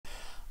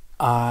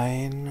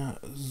Ein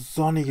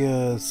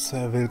sonniges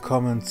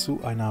Willkommen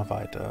zu einer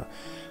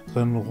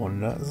weiteren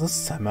Runde The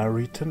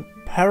Samaritan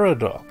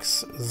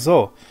Paradox.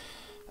 So,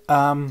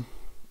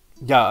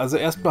 ja, also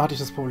erstmal hatte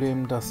ich das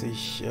Problem, dass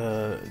ich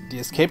die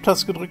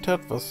Escape-Taste gedrückt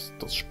habe, was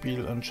das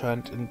Spiel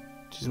anscheinend in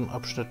diesem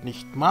Abschnitt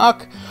nicht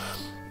mag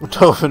und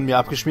daraufhin mir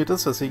abgeschmiert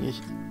ist, weswegen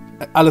ich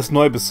alles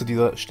neu bis zu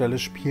dieser Stelle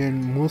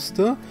spielen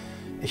musste.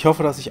 Ich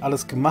hoffe, dass ich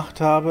alles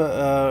gemacht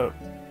habe.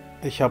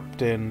 Ich habe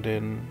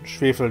den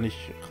Schwefel nicht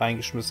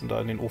reingeschmissen da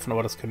in den Ofen,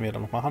 aber das können wir ja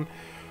dann noch machen.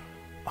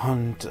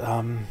 Und,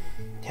 ja,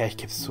 ich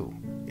gebe es zu.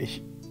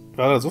 Ich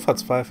war da so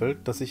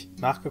verzweifelt, dass ich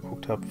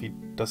nachgeguckt habe, wie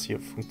das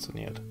hier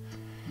funktioniert.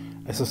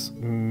 Es ist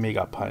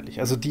mega peinlich.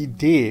 Also die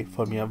Idee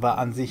von mir war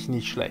an sich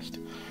nicht schlecht.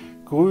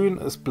 Grün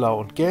ist blau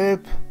und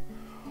gelb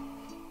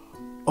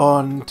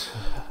und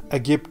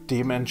ergibt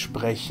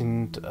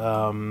dementsprechend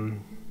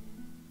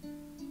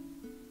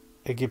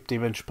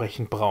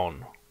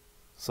braun.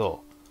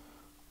 So.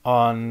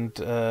 Und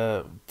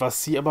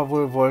was sie aber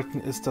wohl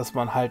wollten, ist, dass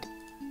man halt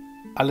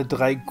alle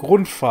drei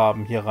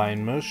Grundfarben hier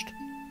reinmischt.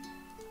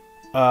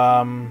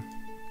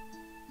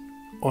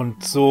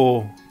 Und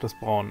so das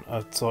Braun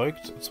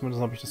erzeugt.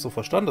 Zumindest habe ich das so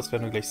verstanden. Das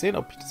werden wir gleich sehen,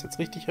 ob ich das jetzt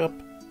richtig habe.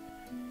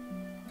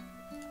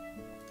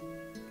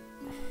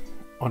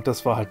 Und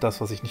das war halt das,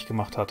 was ich nicht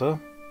gemacht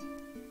hatte.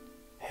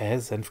 Hä?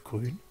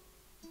 Senfgrün?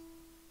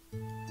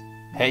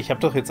 Hä? Ich habe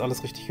doch jetzt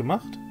alles richtig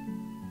gemacht?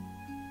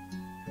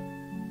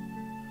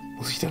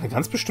 Muss ich da eine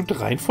ganz bestimmte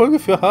Reihenfolge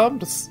für haben?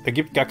 Das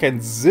ergibt gar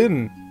keinen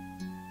Sinn.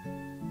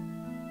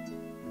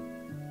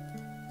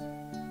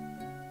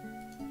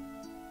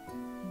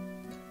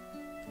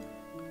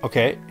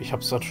 Okay, ich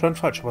habe es anscheinend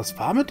falsch. Aber was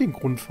war mit den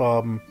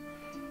Grundfarben?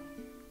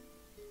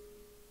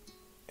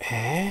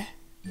 Hä?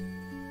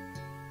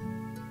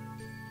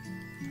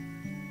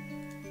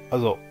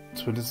 Also,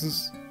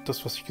 zumindest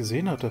das, was ich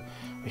gesehen hatte.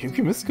 Habe ich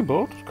irgendwie Mist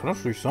gebaut? Das kann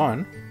natürlich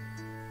sein.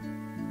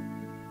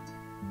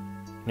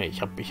 Ne,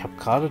 ich hab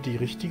gerade die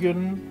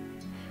richtigen...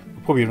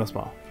 Wir probieren das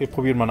mal. Wir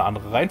probieren mal eine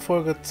andere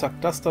Reihenfolge. Zack,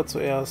 das da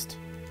zuerst.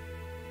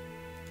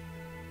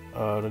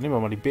 Dann nehmen wir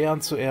mal die Beeren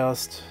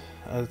zuerst.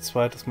 Als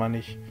zweites meine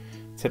ich...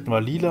 Jetzt hätten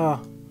wir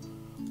lila.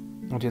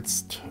 Und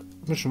jetzt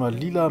mischen wir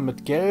lila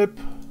mit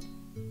gelb.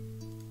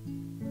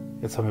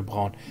 Jetzt haben wir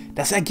braun.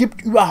 Das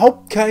ergibt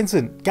überhaupt keinen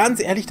Sinn. Ganz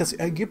ehrlich, das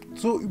ergibt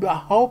so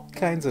überhaupt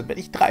keinen Sinn. Wenn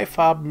ich drei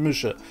Farben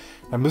mische,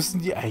 dann müssen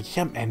die eigentlich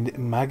am Ende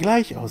immer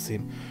gleich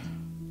aussehen.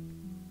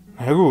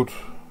 Na gut.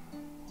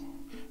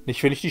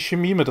 Nicht, wenn ich die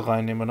Chemie mit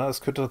reinnehme. Ne? Es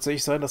könnte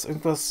tatsächlich sein, dass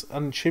irgendwas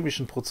an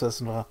chemischen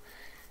Prozessen war.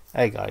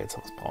 Egal, jetzt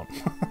haben wir es braun.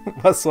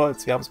 Was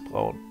soll's, wir haben es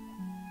braun.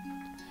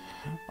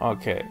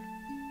 Okay.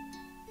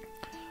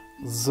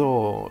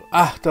 So.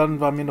 Ach, dann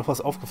war mir noch was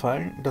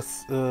aufgefallen.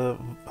 Das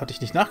hatte ich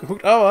nicht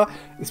nachgeguckt, aber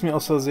ist mir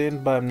aus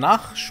Versehen beim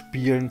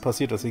Nachspielen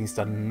passiert, weswegen ich es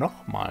dann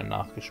nochmal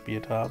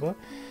nachgespielt habe.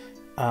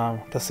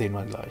 Das sehen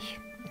wir gleich.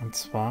 Und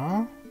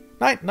zwar...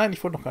 Nein,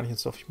 ich wollte noch gar nicht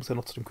ins Dorf. Ich muss ja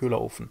noch zu dem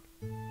Köhlerofen.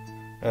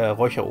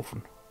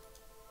 Räucherofen.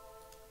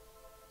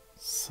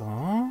 So,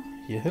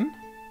 hier hin.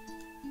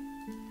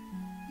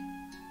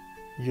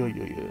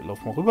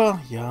 Laufen wir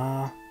rüber.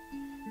 Ja.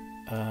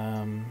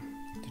 Den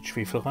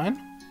Schwefel rein.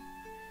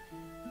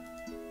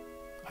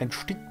 Ein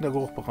stinkender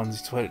Geruch bekommt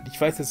sich zu halten. Ich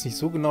weiß jetzt nicht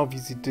so genau, wie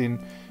sie den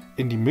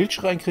in die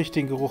Milch reinkriegt,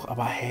 den Geruch,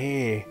 aber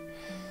hey.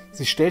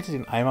 Sie stellte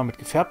den Eimer mit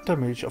gefärbter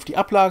Milch auf die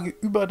Ablage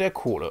über der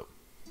Kohle.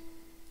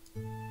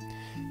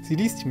 Sie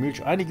ließ die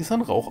Milch einiges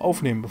an Rauch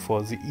aufnehmen,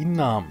 bevor sie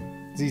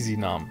sie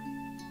nahm.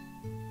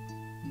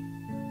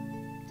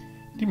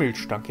 Die Milch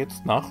stank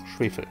jetzt nach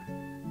Schwefel.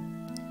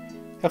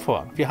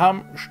 Hervorragend. Wir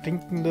haben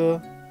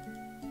stinkende,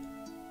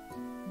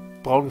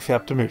 braun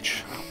gefärbte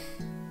Milch.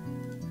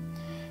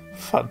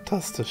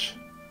 Fantastisch.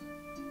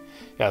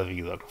 Ja, also wie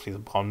gesagt, auf diese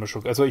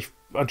Braunmischung. Also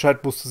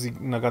anscheinend musste sie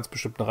in einer ganz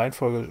bestimmten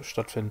Reihenfolge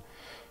stattfinden.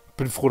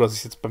 Bin froh, dass ich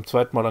es jetzt beim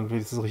zweiten Mal dann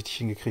wenigstens richtig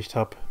hingekriegt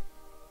habe.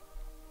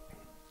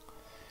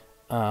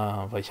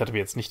 Weil ich hatte mir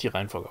jetzt nicht die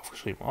Reihenfolge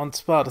aufgeschrieben. Und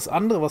zwar das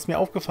andere, was mir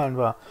aufgefallen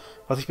war,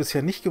 was ich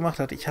bisher nicht gemacht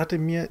hatte, ich hatte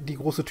mir die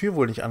große Tür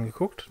wohl nicht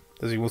angeguckt.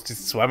 Also ich musste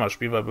sie zweimal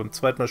spielen, weil beim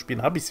zweiten Mal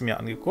spielen habe ich sie mir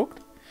angeguckt.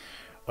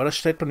 Und da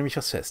stellt man nämlich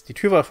was fest. Die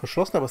Tür war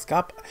verschlossen, aber es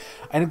gab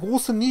eine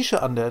große Nische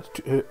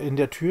in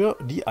der Tür,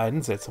 die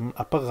einen seltsamen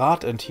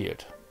Apparat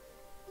enthielt.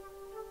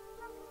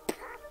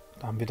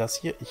 Da haben wir das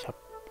hier. Ich habe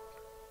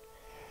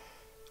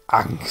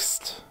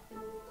Angst.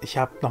 Ich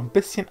habe noch ein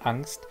bisschen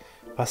Angst,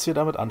 was wir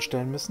damit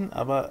anstellen müssen,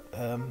 aber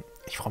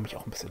ich freue mich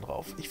auch ein bisschen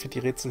drauf. Ich finde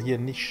die Rätsel hier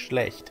nicht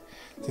schlecht.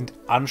 Sind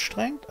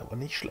anstrengend, aber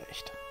nicht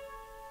schlecht.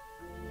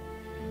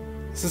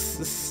 Es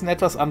ist eine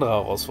etwas andere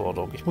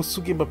Herausforderung. Ich muss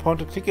zugeben, bei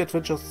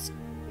Point-and-Click-Adventures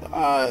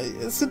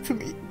es sind für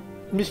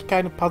mich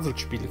keine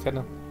Puzzlespiele,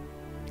 keine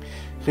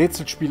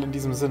Rätselspiele in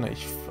diesem Sinne.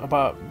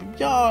 Aber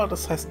ja,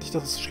 das heißt nicht,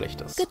 dass es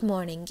schlecht ist. Good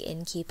morning,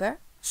 Innkeeper.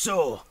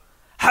 So,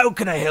 how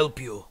can I help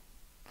you?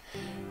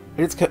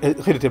 Jetzt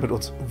redet er mit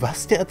uns.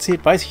 Was der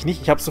erzählt, weiß ich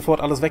nicht. Ich habe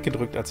sofort alles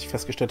weggedrückt, als ich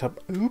festgestellt habe,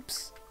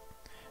 ups,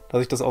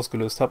 dass ich das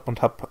ausgelöst habe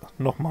und habe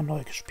nochmal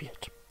neu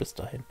gespielt. Bis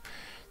dahin.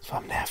 Es war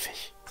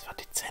nervig. Es war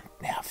dezent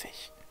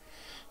nervig.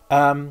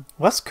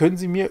 Was können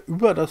Sie mir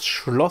über das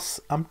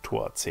Schloss am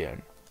Tor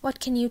erzählen? What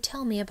can you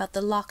tell me about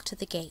the lock to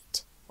the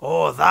gate?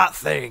 Oh, that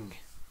thing.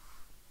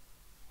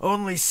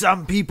 Only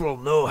some people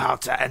know how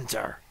to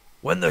enter.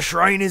 When the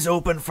shrine is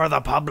open for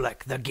the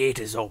public, the gate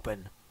is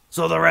open.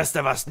 So the rest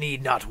of us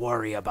need not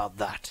worry about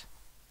that.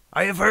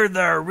 I have heard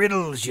there are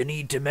riddles you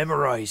need to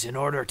memorize in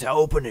order to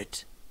open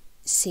it.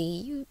 See,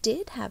 you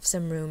did have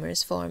some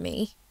rumors for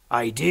me.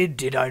 I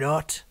did I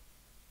not?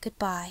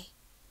 Goodbye.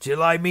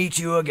 Till I meet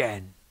you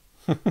again.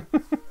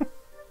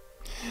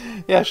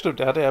 Ja, stimmt.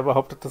 Er hatte ja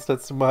behauptet das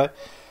letzte Mal,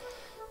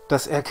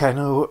 dass er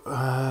keine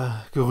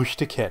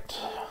Gerüchte kennt.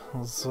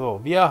 So,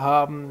 wir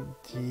haben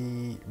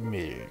die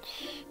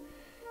Milch.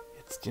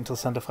 Jetzt die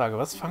interessante Frage.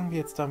 Was fangen wir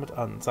jetzt damit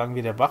an? Sagen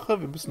wir der Wache,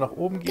 wir müssen nach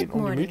oben gehen, Good um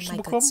die morning, Milch zu my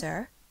good bekommen?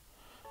 sir.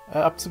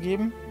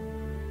 Abzugeben?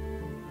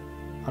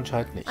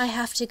 Anscheinend nicht. I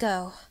have to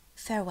go.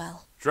 Farewell.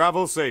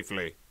 Travel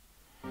safely.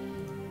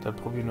 Dann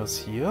probieren wir es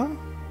hier.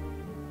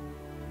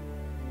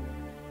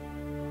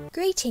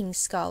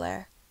 Greetings,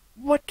 scholar.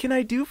 What can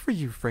I do for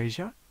you,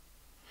 Frasier?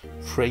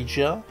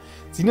 Fraser.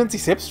 Sie nennt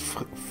sich selbst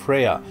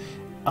Freya.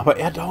 Aber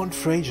er dauernd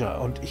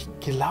Fraser. Und ich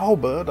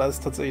glaube, da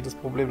ist tatsächlich das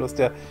Problem, dass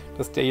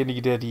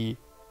derjenige, der den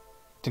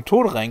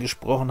Ton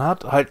reingesprochen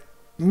hat, halt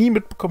nie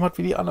mitbekommen hat,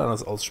 wie die anderen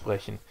das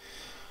aussprechen.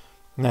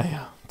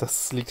 Naja,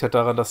 das liegt halt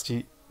daran, dass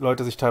die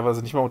Leute sich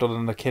teilweise nicht mal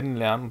untereinander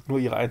kennenlernen und nur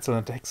ihre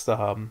einzelnen Texte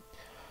haben.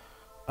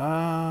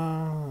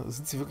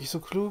 Sind sie wirklich so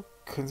klug?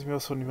 Können Sie mir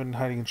was von über den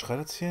Heiligen Schrein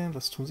erzählen?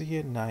 Was tun Sie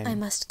hier? I Nein.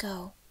 must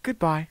go.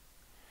 Goodbye.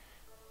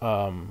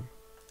 Den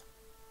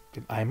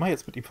Eimer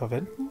jetzt mit ihm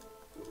verwenden?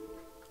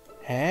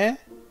 Hä?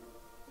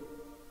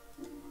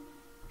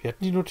 Wir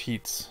hatten die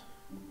Notiz.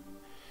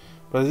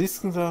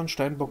 Basiliskenzahn,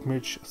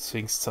 Steinbockmilch,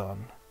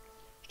 Sphinxzahn.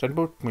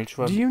 Steinbockmilch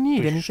war... Do you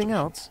need durchgestrichen.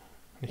 anything else?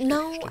 Nicht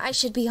No, durchgestrichen. I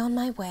should be on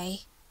my way.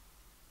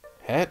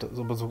 Hä?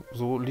 Aber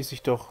so ließ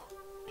sich doch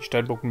die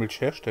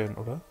Steinbockmilch herstellen,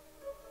 oder?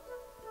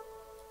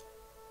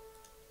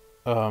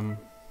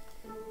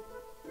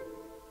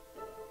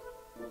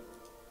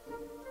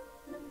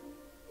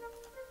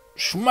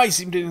 Schmeiß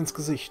ihm den ins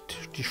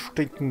Gesicht. Die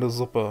stinkende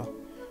Suppe.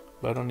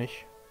 Leider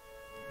nicht.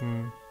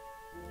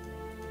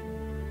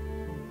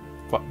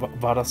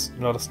 War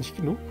das nicht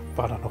genug?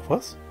 War da noch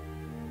was?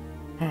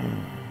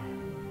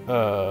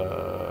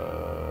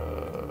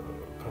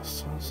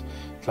 Gasthaus.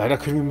 Leider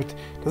können wir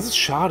das ist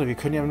schade, wir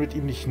können ja mit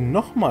ihm nicht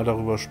nochmal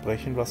darüber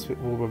sprechen,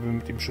 worüber wir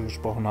mit ihm schon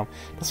gesprochen haben.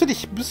 Das finde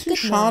ich ein bisschen Good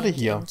schade morning,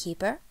 hier.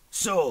 gamekeeper.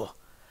 So,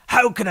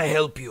 how can I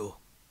help you?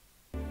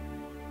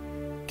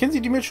 Kennen Sie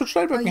die Milch von Are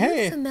Steinböcken? you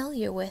Hey!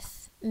 familiar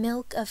with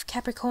milk of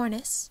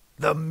Capricornus?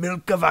 The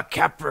milk of a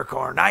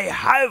Capricorn. I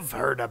have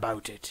heard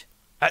about it.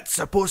 It's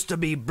supposed to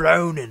be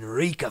brown and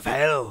reek of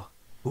hell.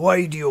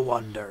 Why do you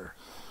wonder?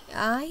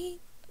 I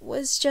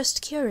was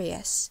just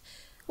curious.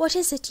 What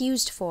is it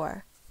used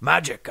for?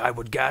 Magic, I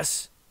would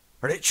guess.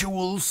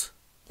 Rituals.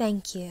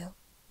 Thank you.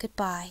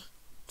 Goodbye.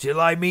 Till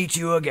I meet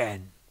you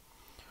again.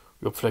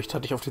 Ja, vielleicht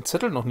hatte ich auf den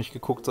Zettel noch nicht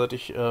geguckt, seit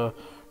ich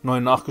neu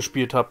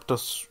nachgespielt habe.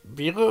 Das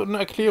wäre eine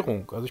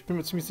Erklärung. Also ich bin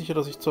mir ziemlich sicher,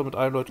 dass ich zwar mit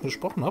allen Leuten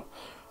gesprochen habe,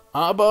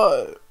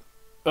 aber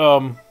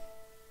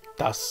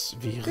das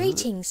wäre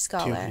Greetings,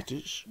 scholar.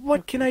 theoretisch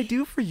What can I möglich.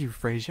 do for you,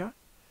 Frasier?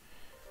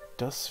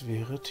 Das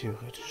wäre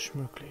theoretisch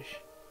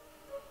möglich.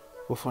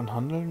 Wovon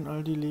handeln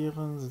all die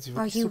Lehren? Sind sie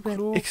Are wirklich you so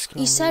klug?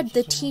 You said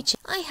the teaching.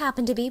 I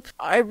happen to be.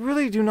 I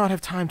really do not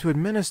have time to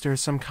administer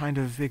some kind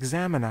of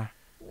examiner.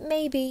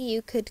 Maybe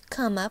you could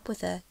come up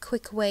with a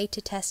quick way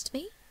to test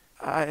me?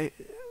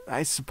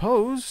 I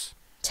suppose.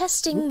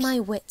 Testing my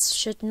wits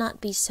should not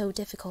be so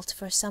difficult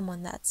for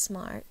someone that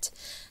smart.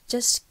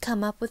 Just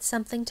come up with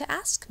something to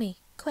ask me.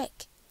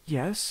 Quick.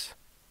 Yes.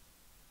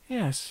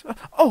 Yes.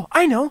 Oh,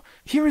 I know.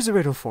 Here is a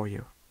riddle for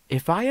you.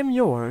 If I am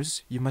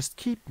yours, you must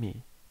keep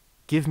me.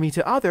 Give me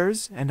to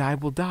others, and I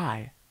will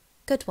die.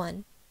 Good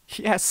one.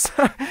 Yes.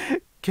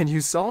 Can you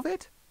solve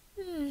it?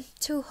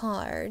 Too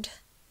hard.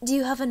 Do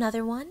you have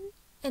another one?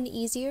 An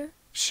easier?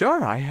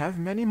 Sure, I have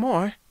many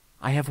more.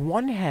 I have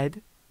 1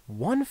 head,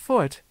 1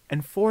 foot,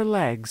 and 4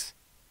 legs.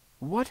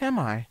 What am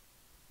I?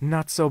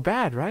 Not so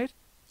bad, right?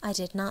 I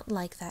did not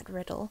like that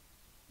riddle.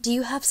 Do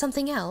you have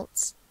something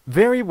else?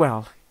 Very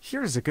well.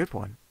 Here's a good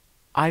one.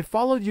 I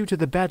followed you to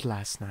the bed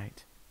last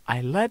night.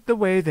 I led the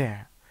way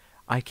there.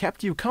 I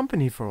kept you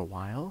company for a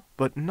while,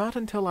 but not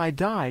until I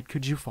died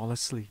could you fall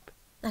asleep.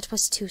 That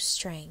was too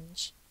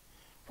strange.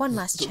 One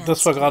last chance.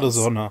 Das war gerade please.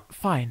 Sonne.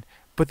 Fine,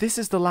 but this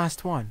is the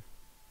last one.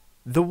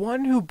 The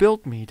one who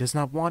built me does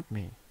not want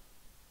me.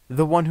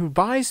 The one who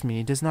buys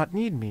me does not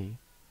need me.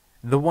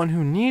 The one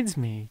who needs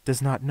me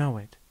does not know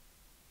it.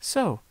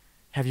 So,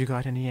 have you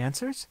got any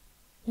answers?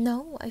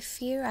 No, I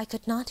fear I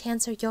could not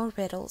answer your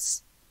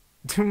riddles.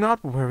 Do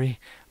not worry.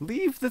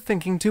 Leave the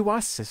thinking to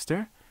us,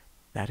 sister.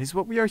 That is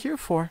what we are here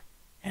for,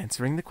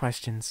 answering the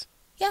questions.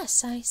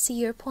 Yes, I see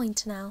your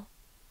point now.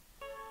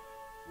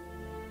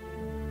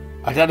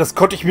 Alter, das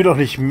konnte ich mir doch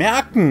nicht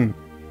merken.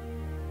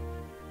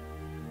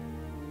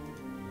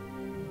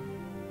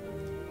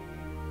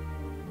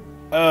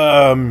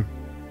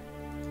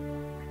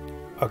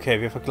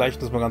 Okay, wir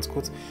vergleichen das mal ganz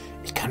kurz.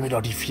 Ich kann mir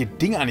doch die 4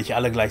 Dinger nicht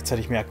alle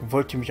gleichzeitig merken.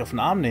 Wollt ihr mich auf den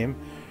Arm nehmen?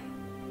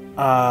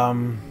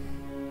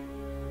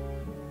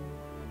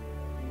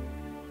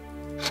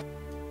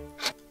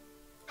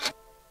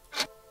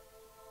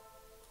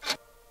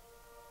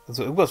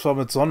 Also irgendwas war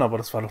mit Sonne, aber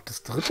das war doch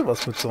das dritte,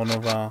 was mit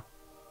Sonne war.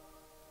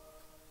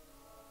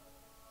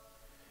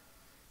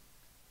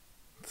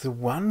 The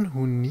one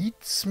who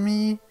needs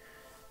me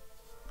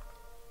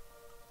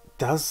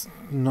doesn't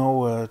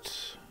know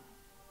it.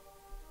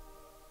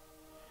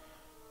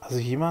 Also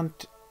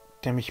jemand,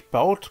 der mich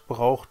baut,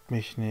 braucht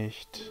mich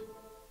nicht.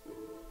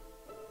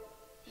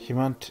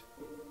 Jemand,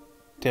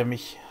 der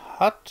mich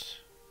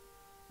hat.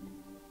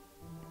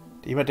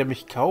 Jemand, der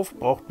mich kauft,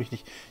 braucht mich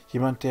nicht.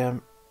 Jemand,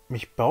 der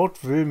mich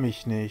baut, will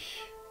mich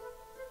nicht.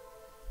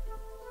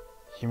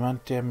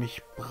 Jemand, der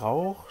mich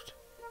braucht,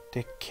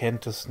 der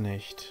kennt es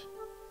nicht.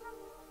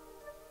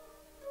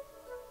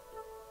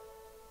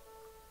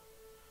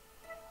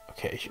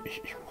 Okay,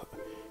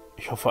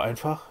 ich hoffe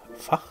einfach.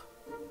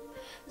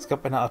 Es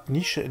gab eine Art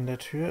Nische in der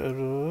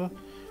Tür.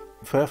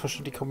 Vorher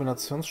verstand die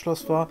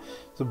Kombinationsschloss war.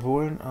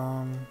 Symbolen.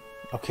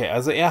 Okay,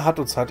 also er hat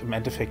uns halt im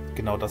Endeffekt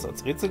genau das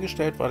als Rätsel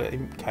gestellt, weil er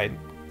ihm kein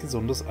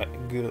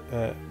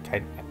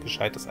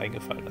gescheites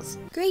eingefallen ist.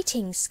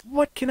 Greetings.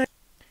 What can I...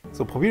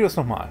 So, probier das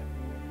nochmal.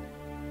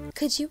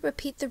 Could you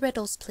repeat the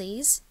riddles,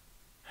 please?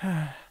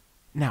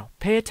 Now,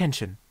 pay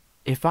attention.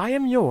 If I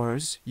am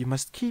yours, you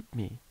must keep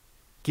me.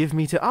 Give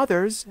me to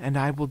others, and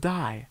I will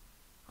die.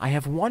 I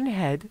have 1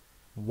 head,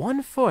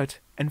 1 foot,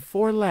 and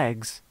 4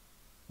 legs.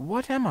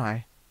 What am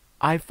I?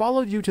 I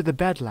followed you to the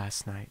bed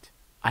last night.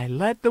 I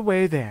led the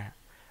way there.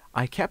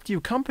 I kept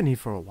you company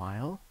for a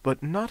while,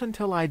 but not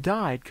until I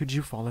died could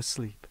you fall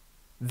asleep.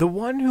 The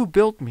one who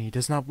built me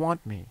does not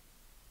want me.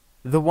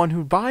 The one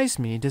who buys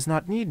me does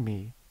not need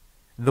me.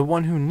 The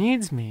one who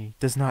needs me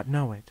does not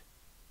know it.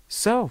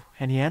 So,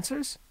 any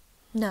answers?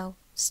 No,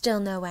 still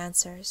no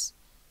answers.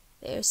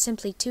 They are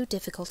simply too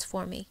difficult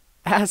for me.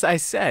 As I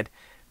said,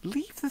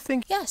 leave the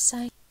thing... Yes,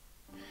 I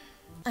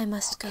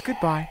must go.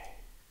 Goodbye.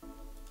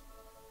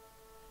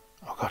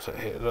 Oh Gott,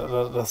 ey,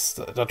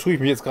 da tue ich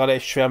mich jetzt gerade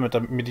echt schwer mit,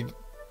 mir die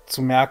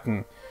zu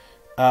merken.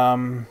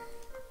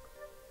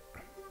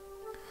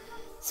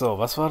 So,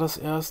 was war das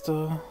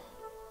erste?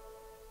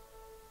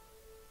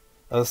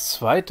 Das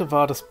zweite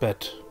war das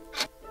Bett.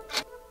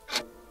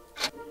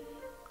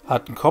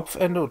 Hat ein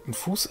Kopfende und ein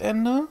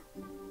Fußende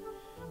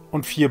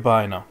und 4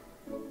 Beine.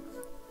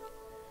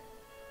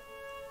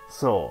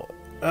 So,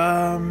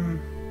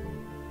 was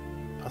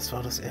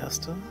war das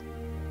erste?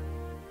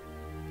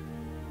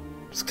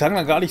 Das klang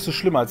dann gar nicht so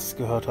schlimm, als ich es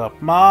gehört habe.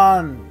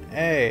 Mann,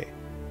 ey.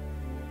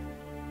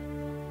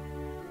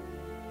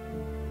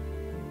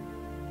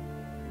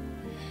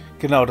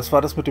 Genau, das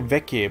war das mit dem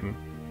Weggeben.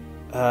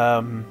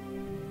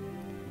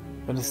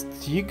 Wenn es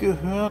dir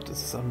gehört,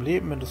 ist es am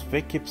Leben. Wenn du es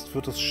weggibst,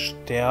 wird es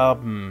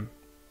sterben.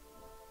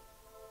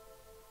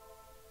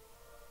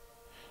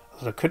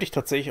 Also da könnte ich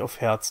tatsächlich auf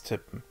Herz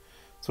tippen.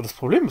 So, das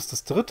Problem ist,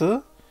 das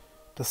dritte,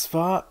 das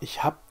war,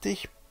 ich hab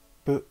dich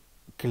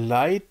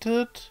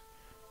begleitet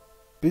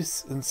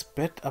bis ins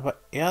Bett, aber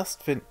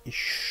erst wenn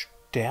ich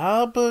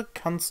sterbe,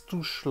 kannst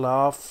du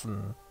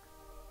schlafen.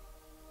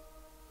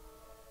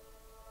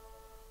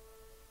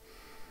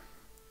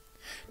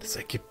 Das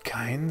ergibt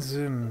keinen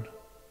Sinn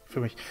für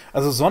mich.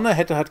 Also Sonne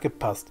hätte halt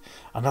gepasst.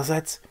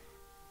 Andererseits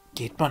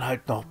geht man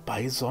halt noch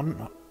bei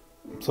Sonne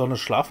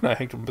schlafen. Er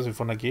hängt ein bisschen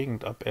von der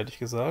Gegend ab, ehrlich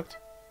gesagt.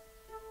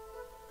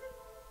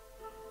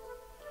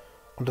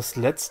 Und das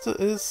letzte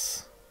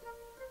ist...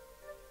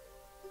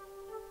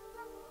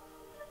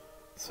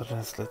 Was war denn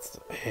das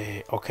letzte?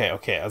 Hey,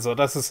 okay. Also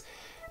das ist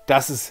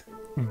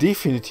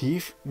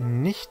definitiv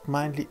nicht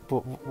mein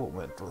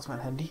Moment, wo ist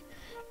mein Handy?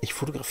 Ich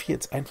fotografiere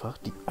jetzt einfach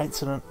die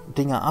einzelnen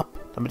Dinge ab,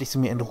 damit ich sie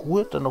mir in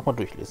Ruhe dann nochmal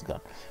durchlesen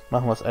kann.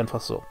 Machen wir es einfach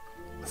so.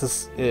 Das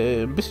ist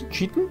ein bisschen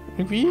cheaten,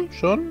 irgendwie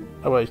schon,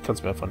 aber ich kann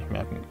es mir einfach nicht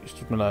merken. Es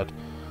tut mir leid.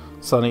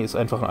 Sunny ist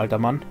einfach ein alter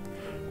Mann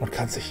und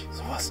kann sich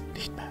sowas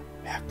nicht mehr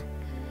merken.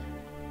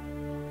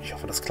 Ich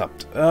hoffe, das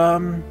klappt.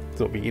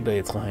 So, wir gehen da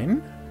jetzt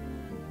rein.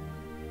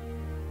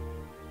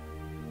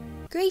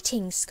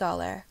 Greetings,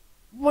 Scholar.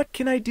 What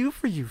can I do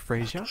for you,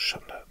 Frasier? Ach,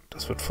 Schande.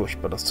 Das wird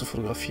furchtbar, das zu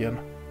fotografieren.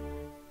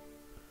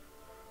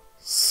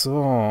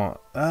 So,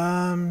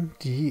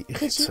 die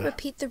Could you Rätsel.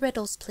 repeat the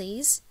riddles,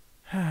 please?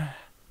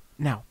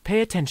 Now,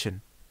 pay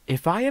attention.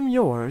 If I am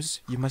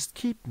yours, you must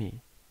keep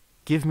me.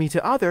 Give me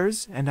to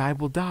others, and I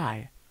will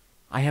die.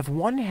 I have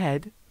 1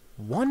 head,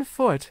 1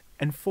 foot,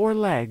 and 4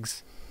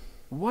 legs.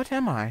 What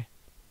am I?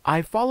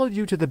 I followed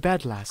you to the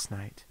bed last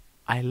night.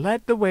 I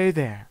led the way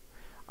there.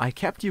 I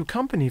kept you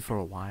company for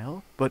a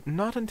while, but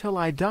not until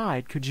I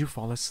died could you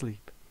fall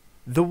asleep.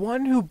 The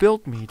one who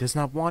built me does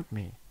not want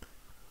me.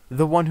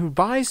 The one who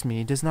buys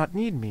me does not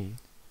need me.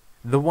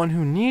 The one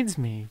who needs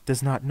me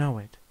does not know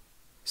it.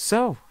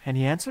 So,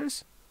 any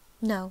answers?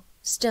 No,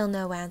 still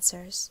no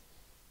answers.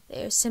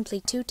 They are simply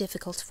too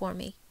difficult for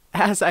me.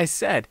 As I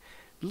said,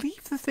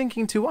 leave the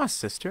thinking to us,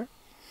 sister.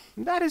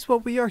 That is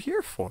what we are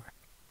here for.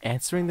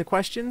 Answering the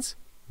questions,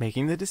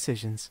 making the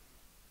decisions.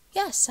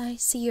 Yes, I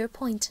see your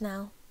point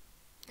now.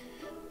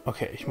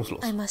 Okay, ich muss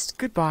los. I must...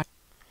 Goodbye.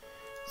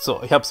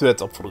 So, ich habe sie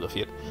jetzt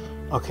abfotografiert.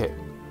 Okay,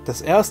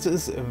 das erste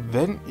ist,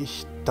 wenn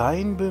ich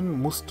dein bin,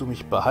 musst du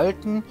mich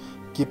behalten,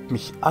 gib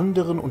mich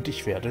anderen und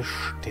ich werde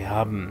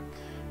sterben.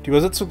 Die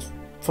Übersetzung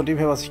von dem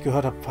her, was ich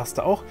gehört habe,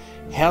 passte auch.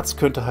 Herz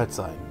könnte halt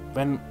sein.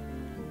 Wenn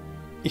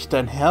ich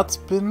dein Herz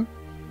bin,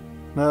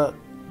 ne,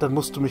 dann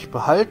musst du mich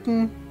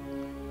behalten,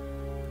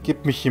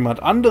 gib mich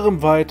jemand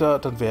anderem weiter,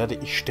 dann werde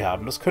ich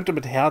sterben. Das könnte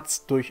mit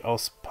Herz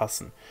durchaus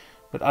passen.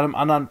 Mit allem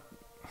anderen,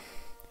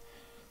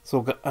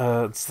 so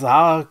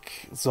Sarg,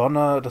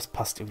 Sonne, das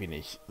passt irgendwie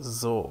nicht.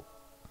 So.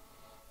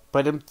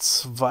 Bei dem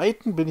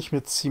zweiten bin ich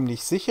mir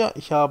ziemlich sicher.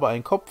 Ich habe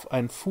einen Kopf,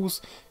 einen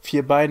Fuß,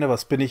 4 Beine.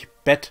 Was bin ich?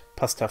 Bett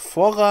passt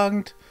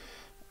hervorragend.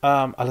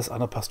 Alles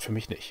andere passt für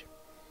mich nicht.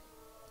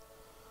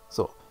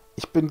 So.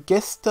 Ich bin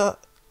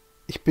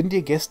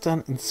dir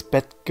gestern ins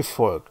Bett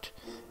gefolgt.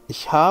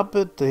 Ich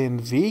habe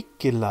den Weg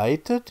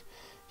geleitet.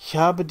 Ich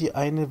habe dir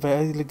eine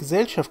Weile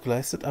Gesellschaft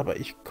geleistet, aber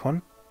ich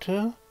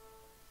konnte...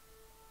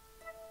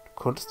 Du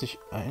konntest nicht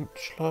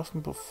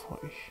einschlafen, bevor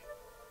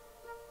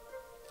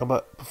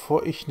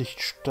ich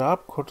nicht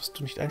starb, konntest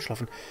du nicht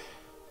einschlafen.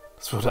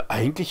 Das würde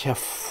eigentlich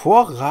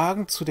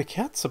hervorragend zu der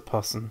Kerze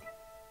passen.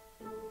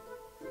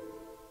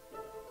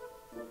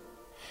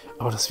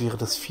 Aber das wäre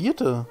das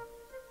vierte.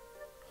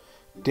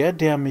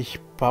 Der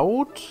mich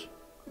baut,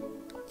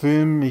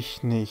 will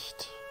mich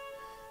nicht.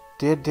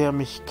 Der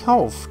mich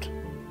kauft,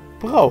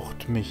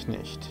 braucht mich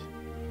nicht.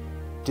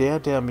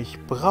 Der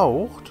mich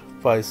braucht,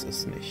 weiß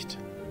es nicht.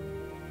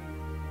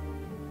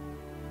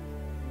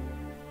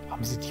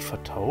 Haben sie die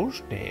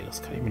vertauscht? Nee,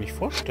 das kann ich mir nicht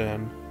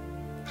vorstellen.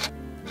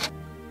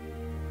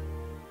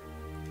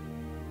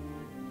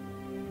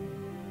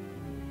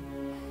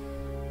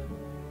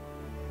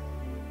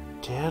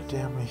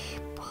 Der mich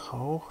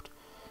braucht,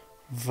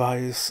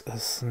 weiß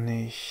es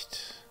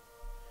nicht.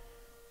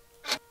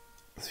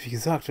 Also wie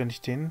gesagt, wenn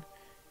ich den...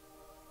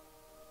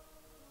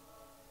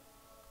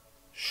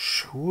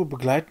 Schuhe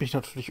begleiten mich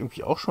natürlich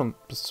irgendwie auch schon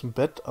bis zum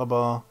Bett,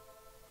 aber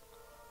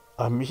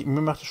mir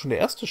macht das schon der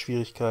erste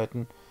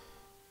Schwierigkeiten.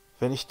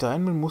 Wenn ich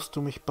dein bin, musst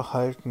du mich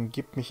behalten.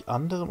 Gib mich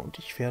anderen und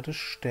ich werde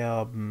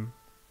sterben.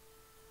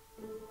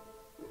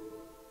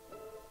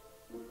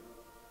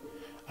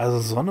 Also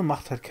Sonne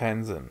macht halt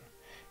keinen Sinn.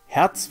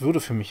 Herz würde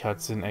für mich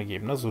halt Sinn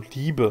ergeben, ne? So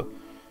Liebe.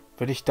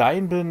 Wenn ich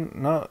dein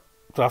bin, ne,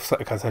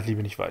 kannst halt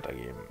Liebe nicht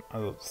weitergeben.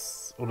 Also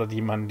oder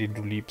jemanden, den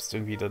du liebst,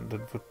 irgendwie, dann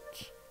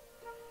wird...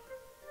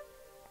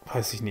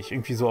 Weiß ich nicht,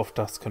 irgendwie so auf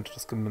das könnte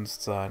das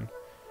gemünzt sein.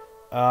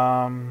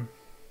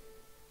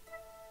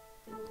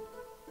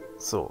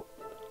 So.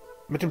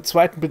 Mit dem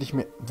zweiten bin ich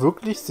mir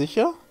wirklich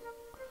sicher.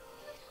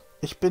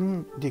 Ich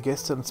bin dir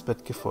gestern ins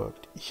Bett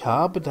gefolgt. Ich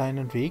habe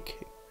deinen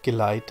Weg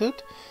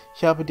geleitet.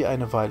 Ich habe dir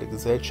eine Weile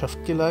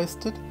Gesellschaft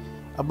geleistet.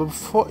 Aber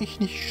bevor ich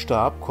nicht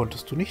starb,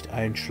 konntest du nicht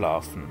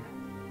einschlafen.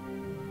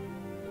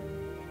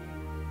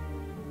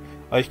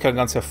 Aber ich kann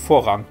ganz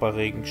hervorragend bei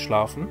Regen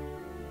schlafen.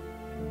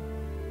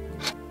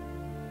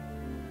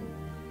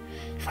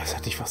 Ich weiß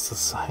halt nicht, was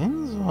das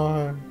sein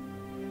soll.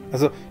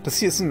 Also, das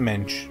hier ist ein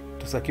Mensch.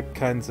 Das ergibt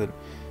keinen Sinn.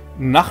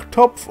 Ein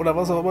Nachttopf oder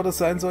was auch immer das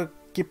sein soll,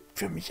 gibt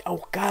für mich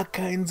auch gar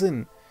keinen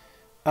Sinn.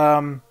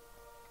 Könnte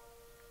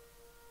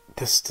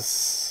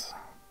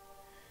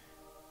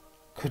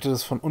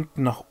das von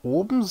unten nach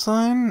oben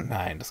sein?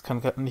 Nein, das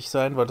kann nicht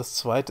sein, weil das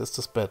zweite ist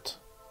das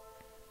Bett.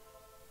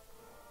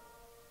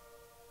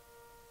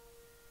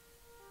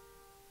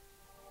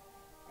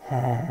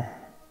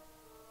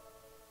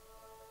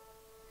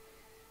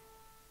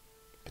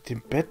 Mit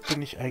dem Bett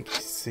bin ich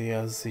eigentlich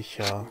sehr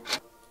sicher.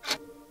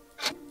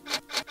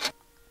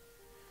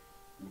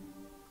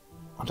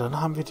 Und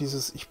dann haben wir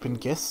dieses, ich bin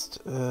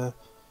Gast,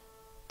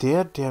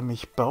 der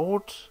mich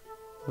baut,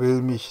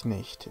 will mich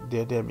nicht.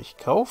 Der mich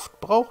kauft,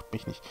 braucht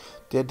mich nicht.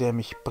 Der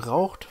mich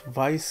braucht,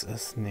 weiß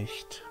es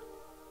nicht.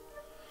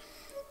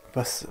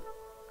 Was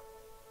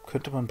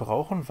könnte man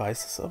brauchen,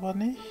 weiß es aber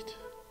nicht.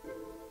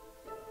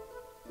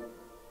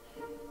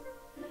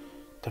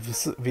 Da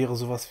wäre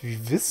sowas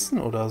wie Wissen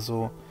oder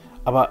so.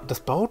 Aber das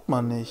baut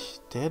man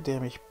nicht. Der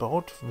mich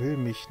baut, will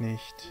mich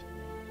nicht.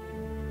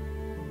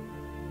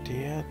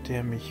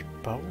 Der mich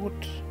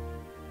baut,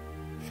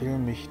 will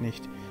mich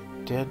nicht.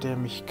 Der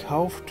mich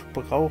kauft,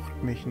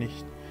 braucht mich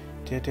nicht.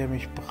 Der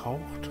mich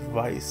braucht,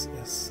 weiß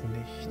es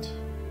nicht.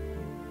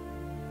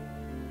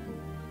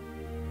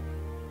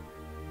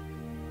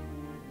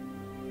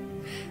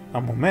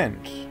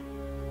 Moment.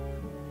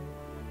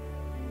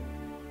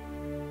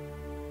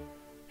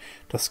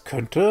 Das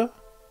könnte...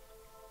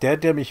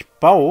 Der mich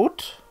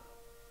baut,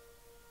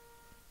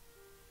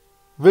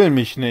 will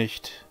mich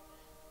nicht.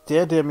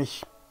 Der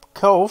mich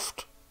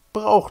kauft,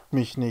 braucht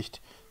mich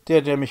nicht.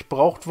 Der mich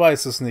braucht,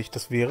 weiß es nicht.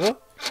 Das wäre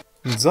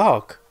ein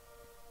Sarg.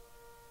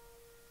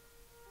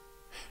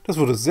 Das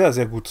würde sehr,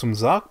 sehr gut zum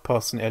Sarg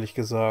passen, ehrlich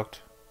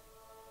gesagt.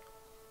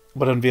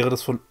 Aber dann wäre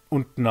das von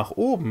unten nach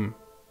oben.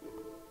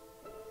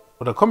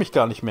 Oder komme ich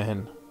gar nicht mehr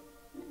hin.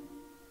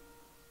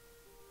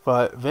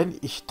 Weil, wenn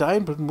ich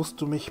dein bin, musst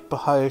du mich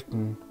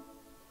behalten.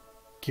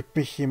 gib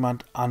mich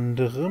jemand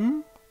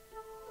anderem,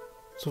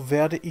 so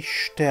werde ich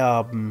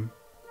sterben.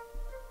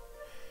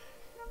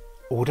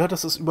 Oder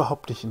das ist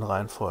überhaupt nicht in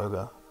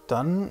Reihenfolge.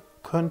 Dann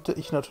könnte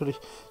ich natürlich...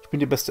 Ich bin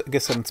dir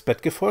gestern ins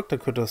Bett gefolgt, dann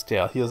könnte das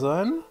der hier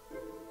sein.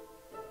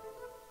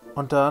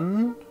 Und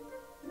dann...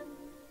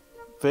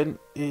 Wenn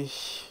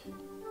ich...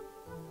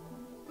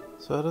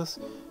 Was war das?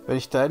 Wenn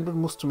ich dein bin,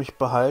 musst du mich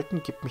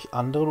behalten, gib mich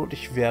anderen und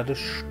ich werde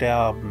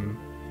sterben.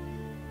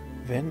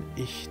 Wenn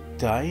ich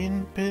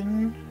dein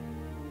bin...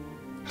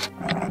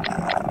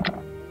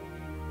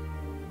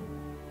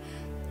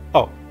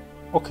 Oh,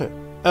 okay.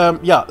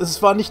 Ja,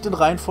 es war nicht in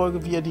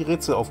Reihenfolge, wie er die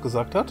Rätsel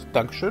aufgesagt hat.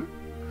 Dankeschön.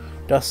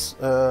 Das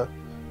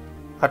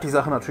hat die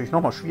Sache natürlich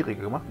nochmal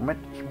schwieriger gemacht.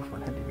 Moment, ich muss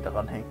mein Handy wieder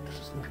ranhängen. Das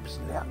ist nämlich ein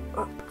bisschen leer.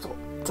 So,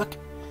 zack.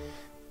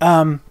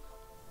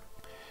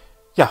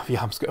 Ja,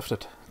 wir haben es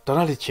geöffnet.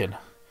 Donnerlittchen.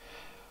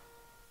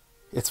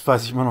 Jetzt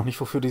weiß ich immer noch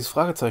nicht, wofür dieses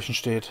Fragezeichen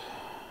steht.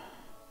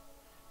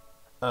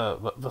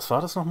 Was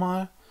war das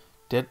nochmal?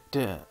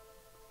 Der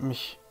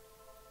mich...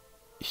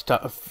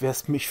 wer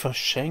es mich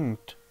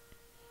verschenkt?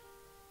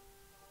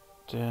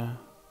 Keine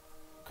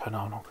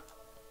Ahnung.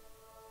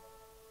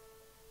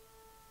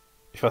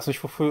 Ich weiß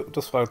nicht, wofür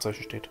das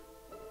Fragezeichen steht.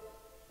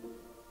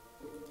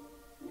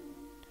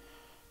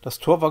 Das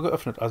Tor war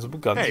geöffnet, also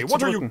begann sie zu drücken. Hey,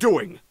 what are you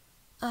doing?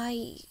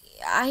 I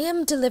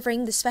am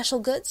delivering the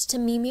special goods to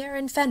Mimir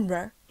and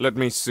Fenrir. Let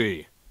me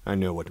see. I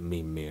know what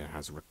Mimir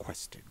has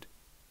requested.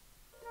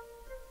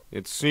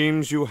 It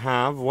seems you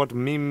have what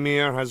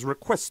Mimir has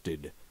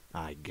requested.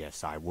 I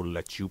guess I will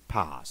let you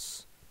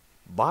pass.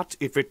 But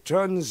if it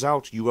turns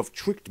out you have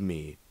tricked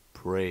me,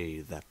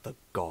 pray that the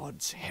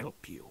gods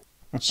help you.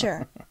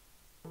 Sure.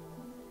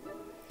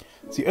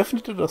 Sie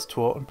öffnete das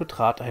Tor und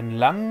betrat einen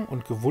langen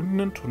und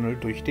gewundenen Tunnel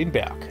durch den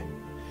Berg.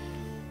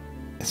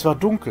 Es war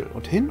dunkel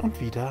und hin und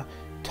wieder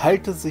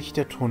teilte sich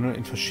der Tunnel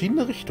in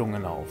verschiedene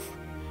Richtungen auf.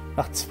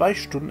 Nach 2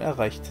 Stunden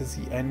erreichte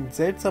sie einen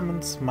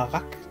seltsamen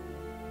Smaragden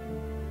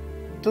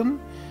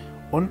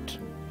und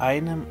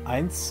einem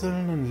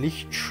einzelnen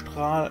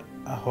Lichtstrahl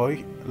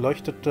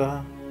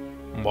leuchtete...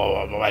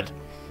 Moment.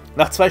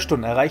 Nach 2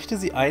 Stunden erreichte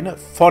sie eine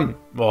von...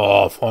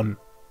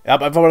 Ich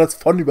habe einfach mal das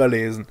von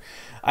überlesen.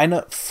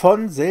 Eine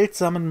von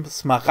seltsamen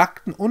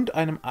Smaragden und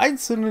einem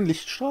einzelnen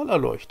Lichtstrahl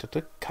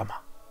erleuchtete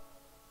Kammer.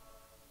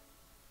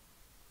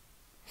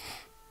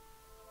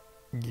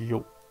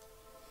 Jo.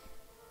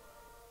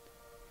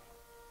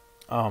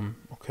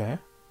 Okay.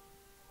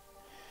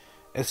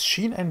 Es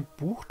schien ein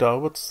Buch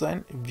darüber zu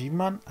sein, wie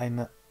man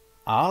eine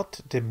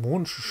Art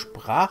dämonische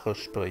Sprache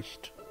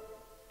spricht.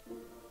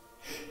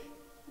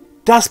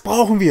 Das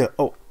brauchen wir!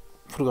 Oh,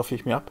 fotografiere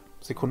ich mir ab.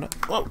 Sekunde.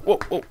 Oh.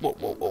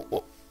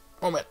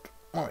 Moment.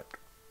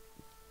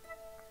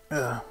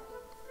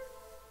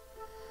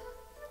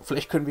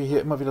 Vielleicht können wir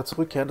hier immer wieder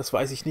zurückkehren, das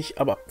weiß ich nicht,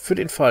 aber für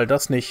den Fall,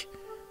 das nicht.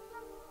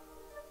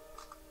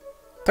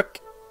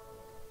 Tack.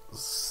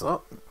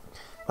 So.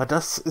 Weil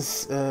das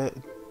ist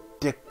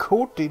der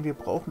Code, den wir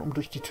brauchen, um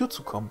durch die Tür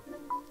zu kommen.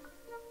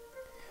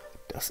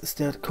 Das ist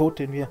der Code,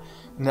 den wir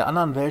in der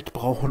anderen Welt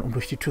brauchen, um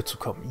durch die Tür zu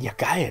kommen. Ja,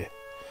 geil.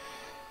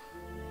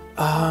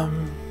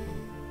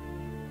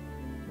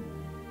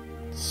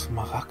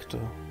 Smaragde.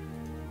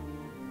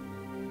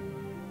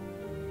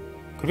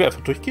 Können wir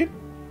einfach durchgehen?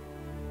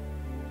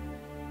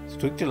 Sie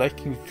drückte leicht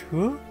gegen die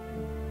Tür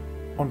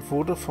und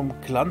wurde vom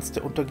Glanz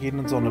der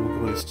untergehenden Sonne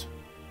begrüßt.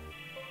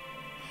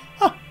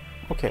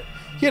 Okay.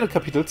 Hier in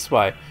Kapitel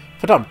 2.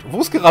 Verdammt,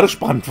 wo es gerade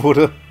spannend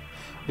wurde.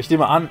 Ich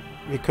nehme an,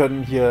 wir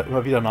können hier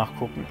immer wieder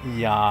nachgucken.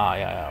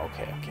 Ja,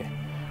 okay.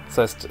 Das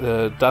heißt,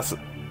 das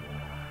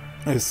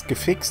ist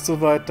gefixt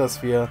soweit,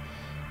 dass wir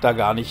da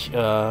gar nicht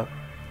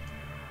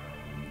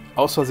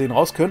aus Versehen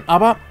raus können.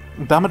 Aber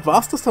damit war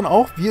es das dann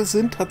auch. Wir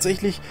sind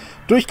tatsächlich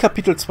durch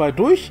Kapitel 2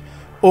 durch.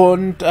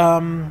 Und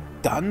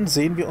dann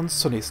sehen wir uns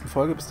zur nächsten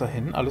Folge. Bis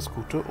dahin, alles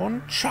Gute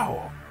und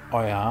ciao.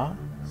 Euer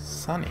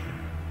Sunny.